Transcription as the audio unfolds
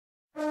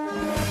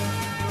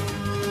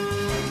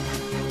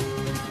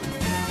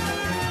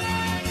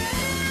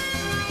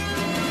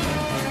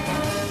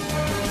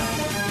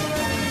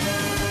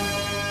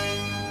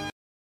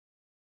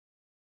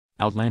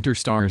Outlander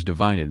stars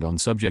divided on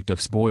subject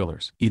of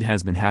spoilers. It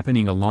has been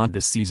happening a lot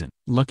this season.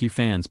 Lucky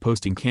fans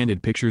posting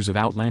candid pictures of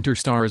Outlander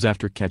stars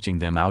after catching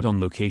them out on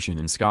location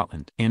in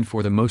Scotland. And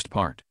for the most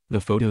part,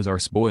 the photos are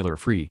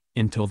spoiler-free,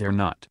 until they're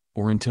not,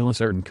 or until a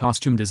certain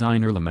costume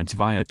designer laments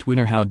via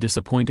Twitter how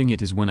disappointing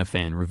it is when a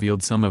fan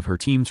revealed some of her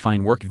team's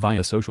fine work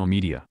via social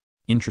media.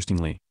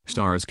 Interestingly,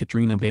 stars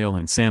Katrina Bale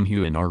and Sam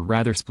Heughan are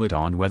rather split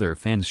on whether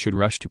fans should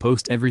rush to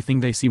post everything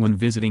they see when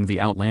visiting the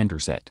Outlander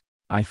set.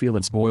 I feel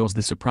it spoils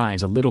the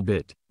surprise a little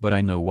bit, but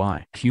I know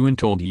why. Heughan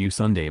told You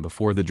Sunday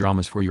before the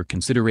Dramas for Your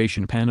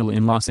Consideration panel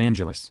in Los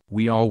Angeles.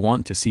 We all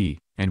want to see,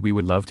 and we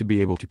would love to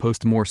be able to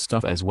post more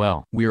stuff as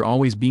well. We're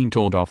always being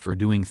told off for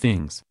doing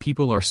things.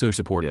 People are so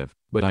supportive,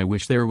 but I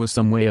wish there was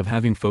some way of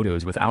having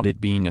photos without it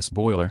being a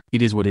spoiler.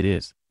 It is what it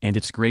is, and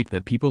it's great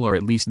that people are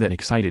at least that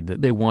excited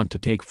that they want to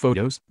take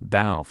photos.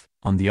 Balf,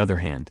 on the other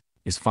hand,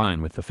 is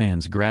fine with the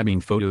fans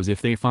grabbing photos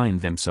if they find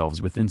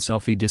themselves within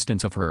selfie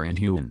distance of her and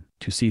Heughan.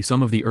 To see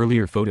some of the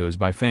earlier photos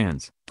by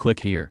fans,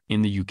 click here.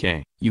 In the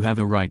UK, you have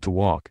a right to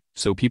walk,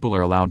 so people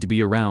are allowed to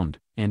be around,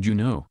 and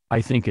I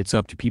think it's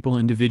up to people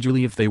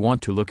individually if they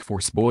want to look for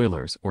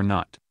spoilers or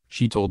not.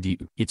 She told You.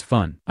 It's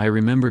fun. I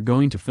remember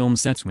going to film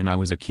sets when I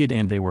was a kid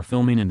and they were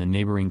filming in the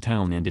neighboring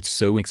town, and it's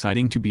so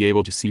exciting to be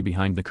able to see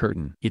behind the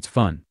curtain. It's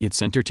fun.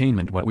 It's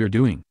entertainment what we're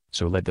doing,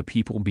 so let the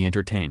people be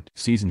entertained.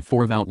 Season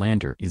 4 of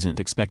Outlander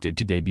isn't expected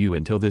to debut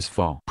until this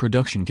fall.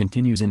 Production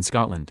continues in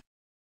Scotland.